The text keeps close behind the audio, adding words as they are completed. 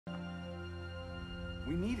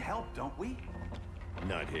We need help, don't we?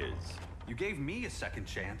 Not his. You gave me a second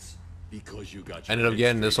chance. Because you got. Ended up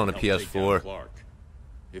getting this on a PS4.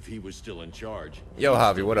 If he was still in charge. Yo,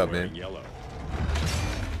 Javi, what up, man? Yellow.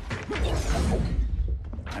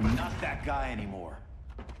 I'm not that guy anymore.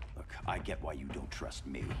 Look, I get why you don't trust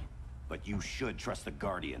me, but you should trust the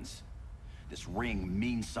Guardians. This ring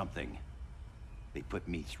means something. They put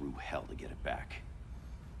me through hell to get it back.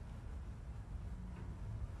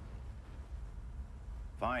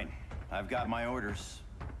 Fine, I've got my orders.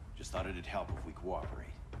 Just thought it'd help if we cooperate.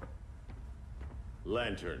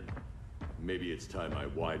 Lantern. Maybe it's time I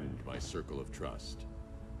widened my circle of trust.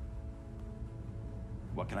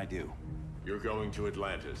 What can I do? You're going to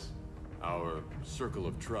Atlantis. Our circle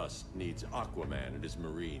of trust needs Aquaman and his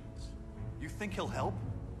Marines. You think he'll help?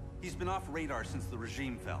 He's been off radar since the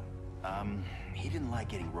regime fell. He didn't like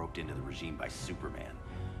getting roped into the regime by Superman.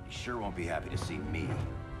 He sure won't be happy to see me.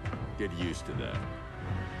 Get used to that.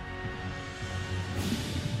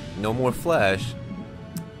 No more Flash.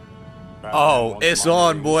 Oh, it's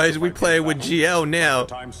on, boys. We play with GL now.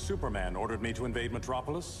 Time Superman ordered me to invade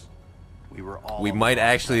Metropolis. We might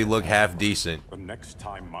actually look half decent. The next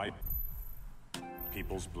time my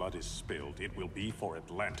people's blood is spilled, it will be for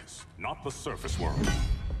Atlantis, not the surface world.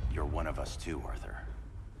 You're one of us too, Arthur.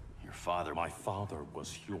 Your father... My father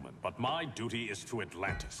was human, but my duty is to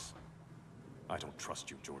Atlantis. I don't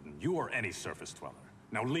trust you, Jordan. You or any surface dweller.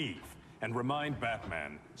 Now leave, and remind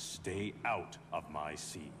Batman, stay out of my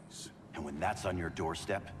seas. And when that's on your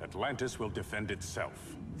doorstep... Atlantis will defend itself.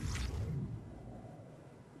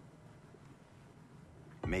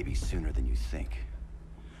 Maybe sooner than you think.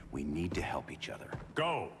 We need to help each other.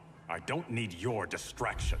 Go! I don't need your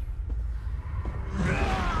distraction.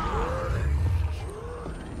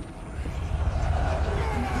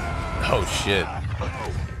 Oh, shit.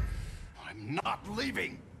 I'm not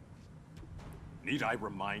leaving! Need I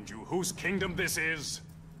remind you whose kingdom this is?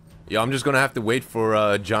 Yo, I'm just gonna have to wait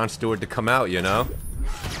for Jon Stewart to come out, you know?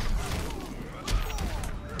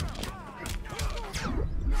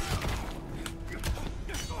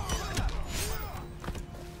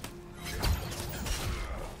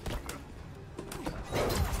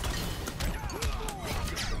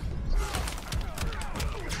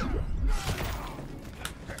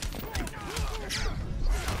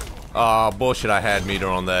 Ah, bullshit, I had meter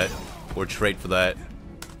on that. Or trait for that.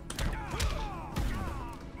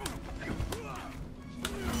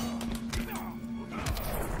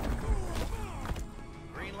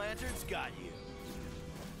 Green Lantern's got you.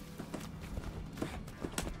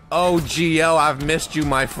 Oh, GL, I've missed you,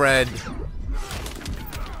 my friend.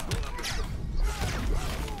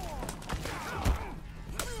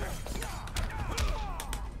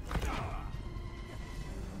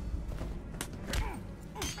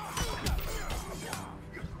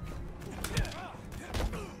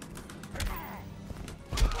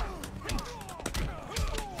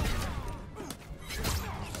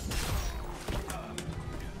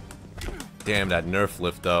 Damn, that nerf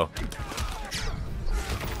lift, though.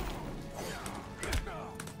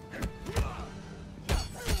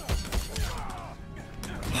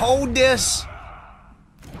 Hold this!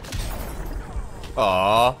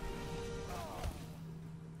 Aww.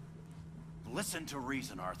 Listen to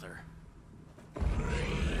reason, Arthur.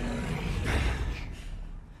 I'm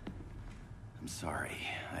sorry.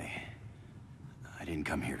 I didn't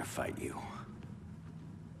come here to fight you.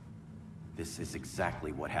 This is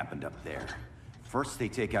exactly what happened up there. First they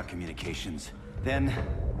take out communications, then...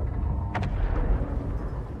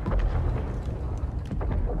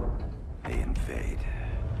 they invade.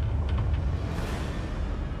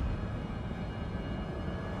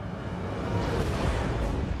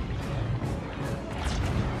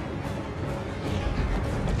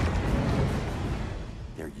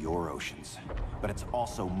 They're your oceans, but it's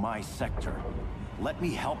also my sector. Let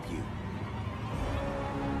me help you.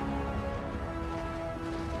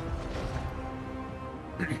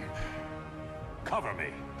 Cover me.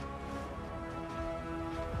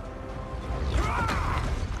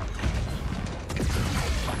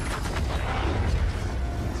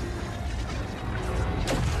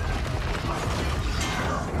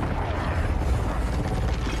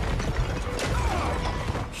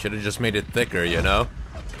 Should have just made it thicker, you know?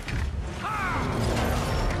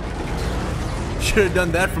 Should have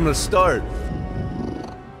done that from the start.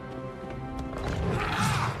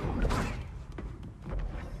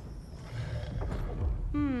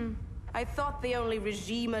 I thought the only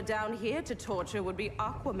regimer down here to torture would be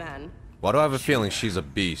Aquaman. Why do I have a feeling she's a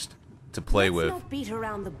beast to play with? Let's not beat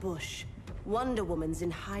around the bush. Wonder Woman's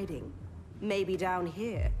in hiding. Maybe down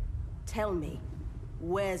here. Tell me,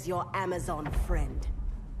 where's your Amazon friend?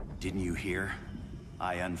 Didn't you hear?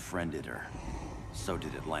 I unfriended her. So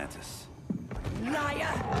did Atlantis.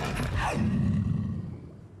 Liar!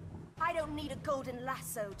 I don't need a golden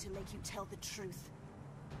lasso to make you tell the truth.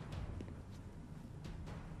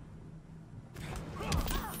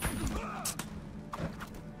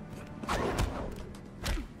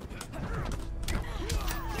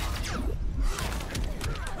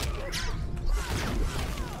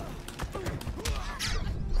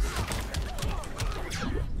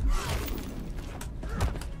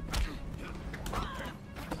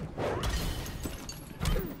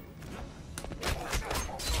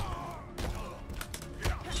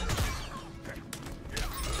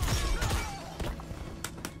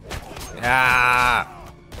 Ah!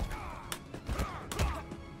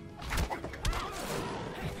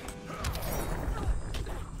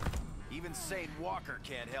 Even Saint Walker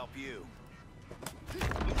can't help you.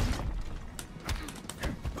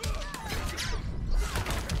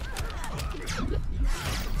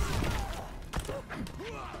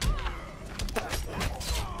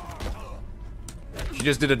 She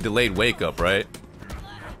just did a delayed wake up, right?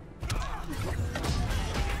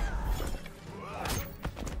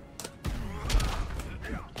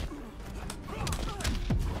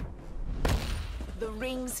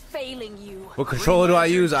 Failing you. What controller do I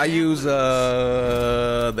use? I use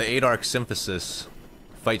the 8-arc synthesis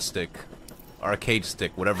fight stick, arcade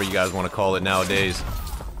stick, whatever you guys want to call it nowadays.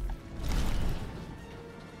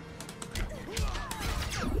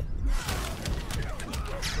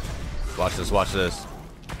 Watch this, watch this.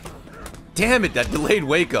 Damn it, that delayed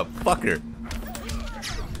wake up, fucker.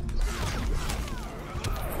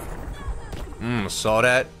 Saw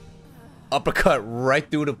that? Uppercut right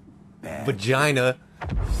through the vagina.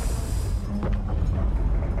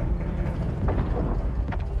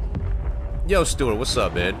 Yo, Stuart, what's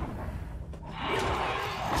up, man?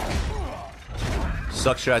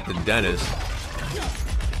 Sucks you're at the dentist.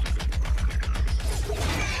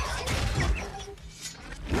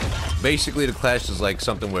 Basically, the Clash is like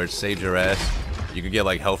something where it saves your ass. You could get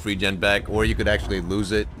like health regen back, or you could actually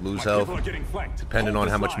lose it, lose health, depending on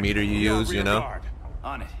how much meter you use, you know?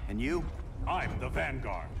 On it. And you? I'm the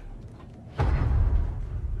Vanguard.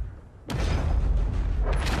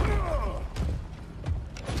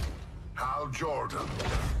 Hal Jordan,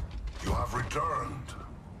 you have returned.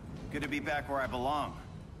 Good to be back where I belong.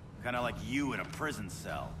 Kind of like you in a prison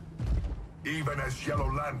cell. Even as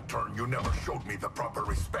Yellow Lantern, you never showed me the proper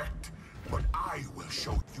respect. But I will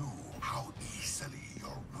show you how easily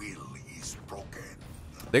your will is broken.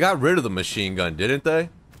 They got rid of the machine gun, didn't they?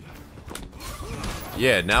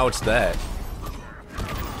 Yeah, now it's that.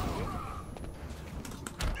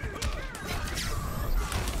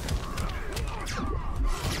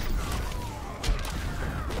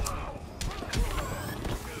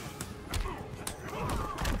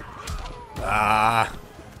 Ah.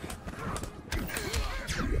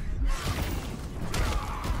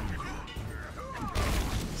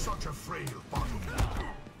 Such a frail body.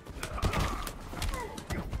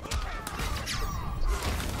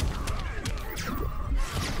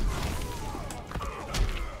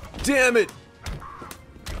 Damn it!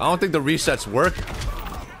 I don't think the resets work.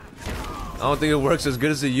 I don't think it works as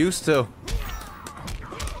good as it used to.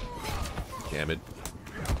 Damn it.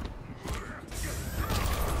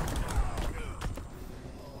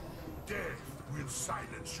 Death will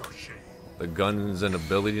silence your shame. The guns and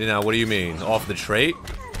ability now, what do you mean? Off the trait?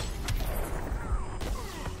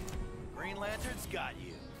 Green Lantern's got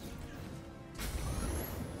you.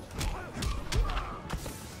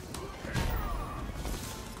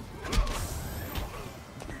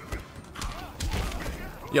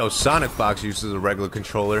 Yo, Sonic Fox uses a regular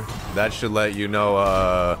controller. That should let you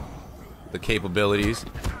know, the capabilities.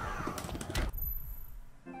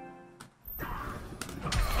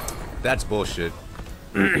 That's bullshit.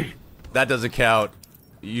 That doesn't count.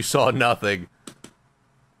 You saw nothing.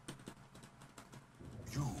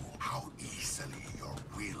 You, how easily your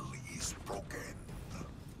will is broken.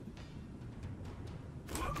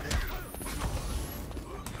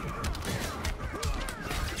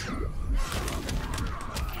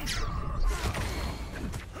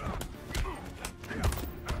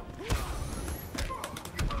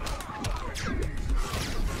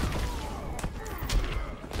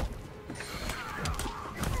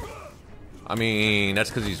 I mean, that's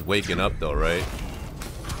because he's waking up, though, right?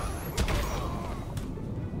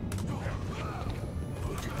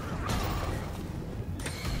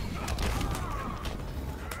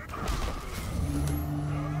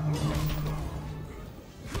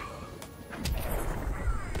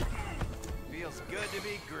 Feels good to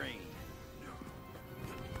be green.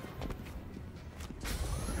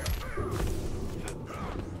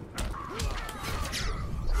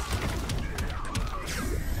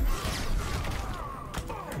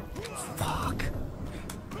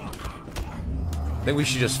 I think we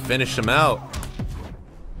should just finish him out.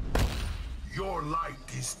 Your light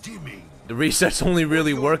is dimming. The resets only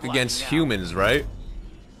really work against humans, right?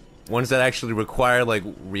 Ones that actually require, like,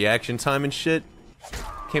 reaction time and shit.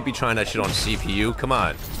 Can't be trying that shit on CPU, come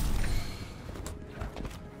on.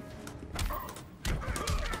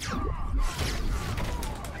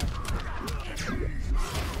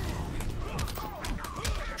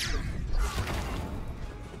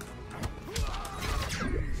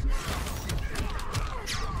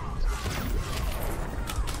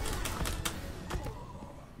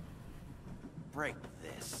 Break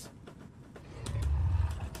this.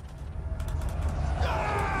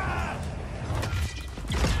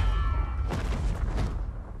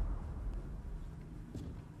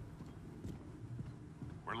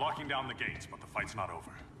 We're locking down the gates, but the fight's not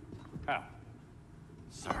over. How?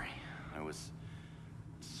 Sorry, I was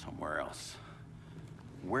somewhere else.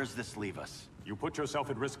 Where's this leave us? You put yourself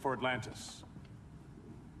at risk for Atlantis.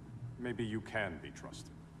 Maybe you can be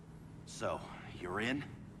trusted. So, you're in?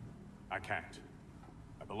 I can't.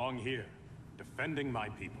 I belong here, defending my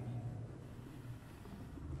people.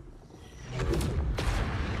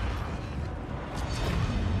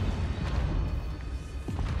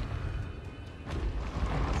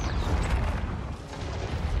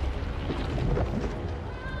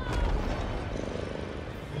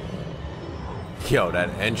 Yo, that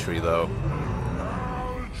entry though.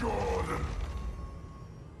 Jordan.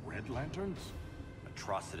 Red Lanterns?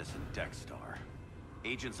 Atrocitus and Dexstar.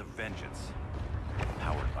 Agents of Vengeance.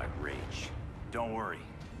 Powered by rage. Don't worry,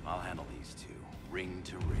 I'll handle these two, ring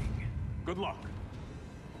to ring. Good luck.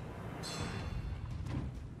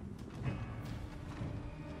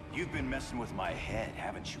 You've been messing with my head,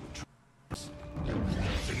 haven't you?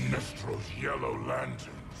 Sinestro's yellow lanterns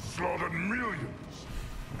slaughtered millions,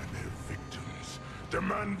 and their victims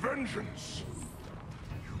demand vengeance.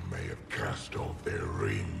 You may have cast off their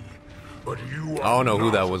ring, but you are I don't know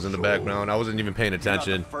who that not was in the so. background. I wasn't even paying You're not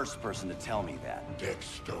attention. the first person to tell me that.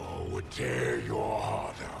 Dexter would tear your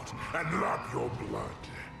heart out and lap your blood.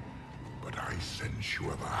 But I sense you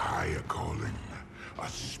have a higher calling. A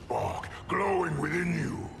spark glowing within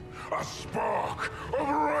you. A spark of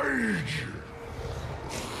rage!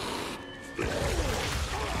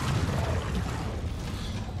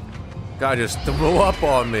 Guy just threw up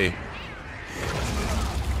on me.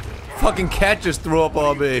 Fucking cat just threw up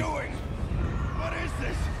on me. What is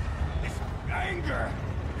this? This anger!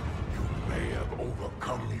 You may have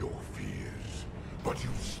overcome your fears, but you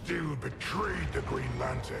still betrayed the Green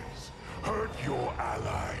Lanterns, hurt your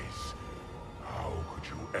allies. How could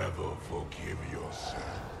you ever forgive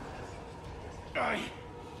yourself? I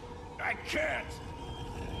can't!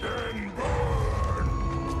 Then burn!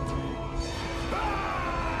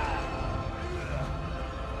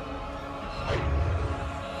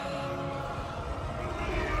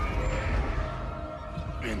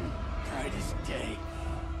 In brightest day,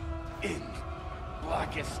 in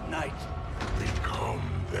blackest night. Become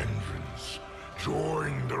vengeance.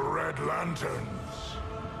 Join the Red Lanterns.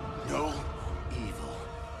 No evil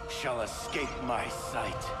shall escape my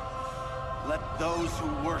sight. Let those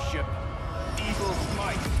who worship evil's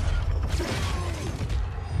might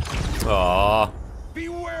Aww.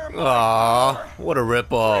 beware my Aww. power. What a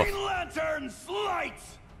ripoff. Green Lantern's light!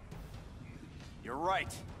 You're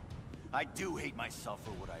right. I do hate myself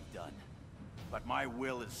for what I've done. But my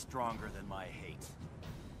will is stronger than my hate.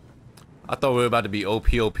 I thought we were about to be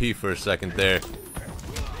OPOP for a second there.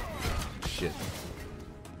 Shit.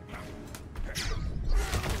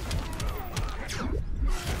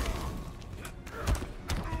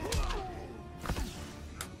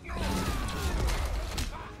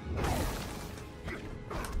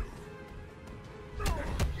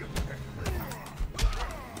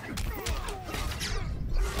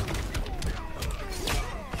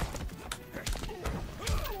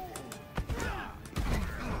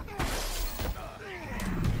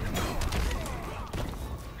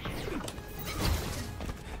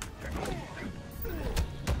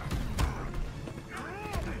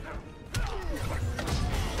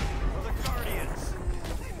 For the Guardians!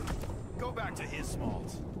 Go back to his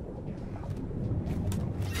smalls.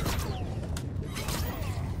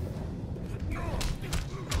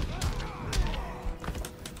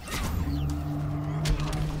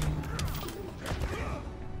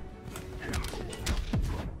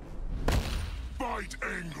 Fight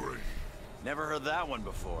angry. Never heard that one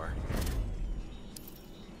before.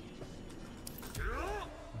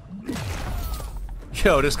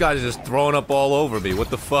 Yo, this guy's just throwing up all over me. What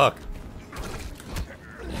the fuck?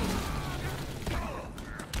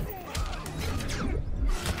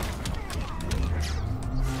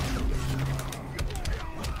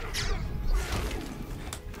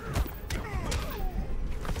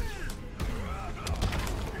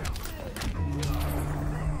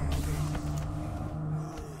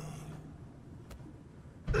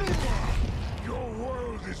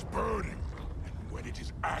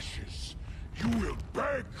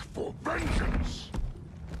 Strike for vengeance!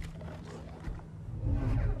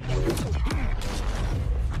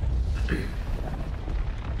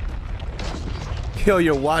 Yo,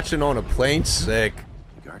 you're watching on a plane? Sick.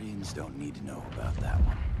 The Guardians don't need to know about that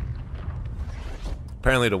one.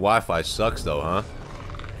 Apparently the Wi-Fi sucks though, huh?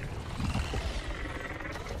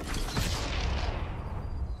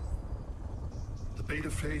 The beta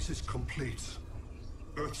phase is complete.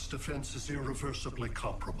 Earth's defense is irreversibly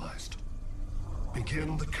compromised.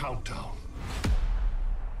 Begin the countdown.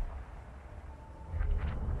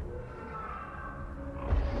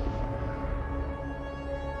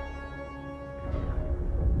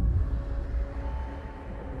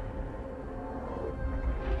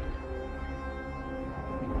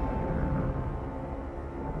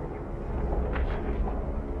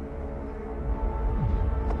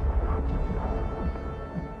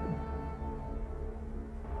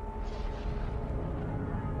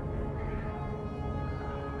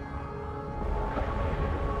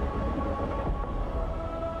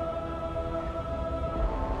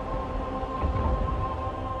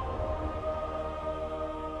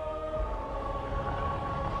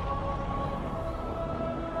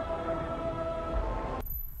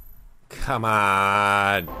 Come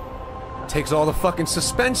on. Takes all the fucking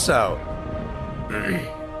suspense out.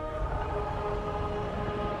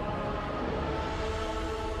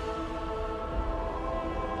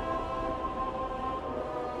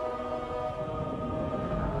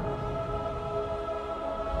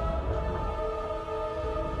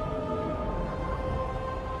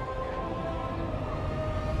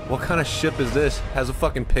 What kind of ship is this? Has a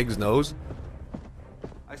fucking pig's nose?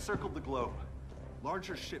 I circled the globe.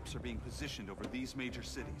 Larger ships are being positioned over these major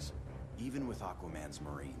cities. Even with Aquaman's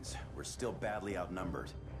Marines, we're still badly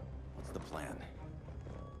outnumbered. What's the plan?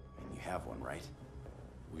 And you have one, right?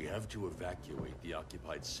 We have to evacuate the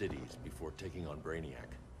occupied cities before taking on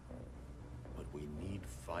Brainiac. But we need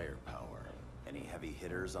firepower. Any heavy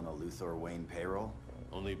hitters on the Luthor Wayne payroll?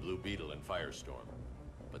 Only Blue Beetle and Firestorm.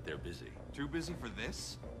 But they're busy. Too busy for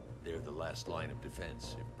this? They're the last line of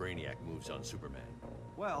defense if Brainiac moves on Superman.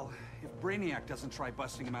 Well, if Brainiac doesn't try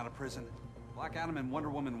busting him out of prison, Black Adam and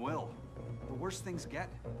Wonder Woman will. The worse things get,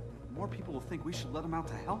 the more people will think we should let him out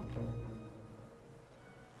to help.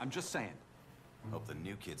 I'm just saying. Hope the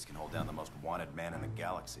new kids can hold down the most wanted man in the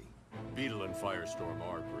galaxy. Beetle and Firestorm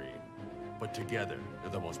are green, but together,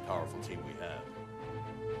 they're the most powerful team we have.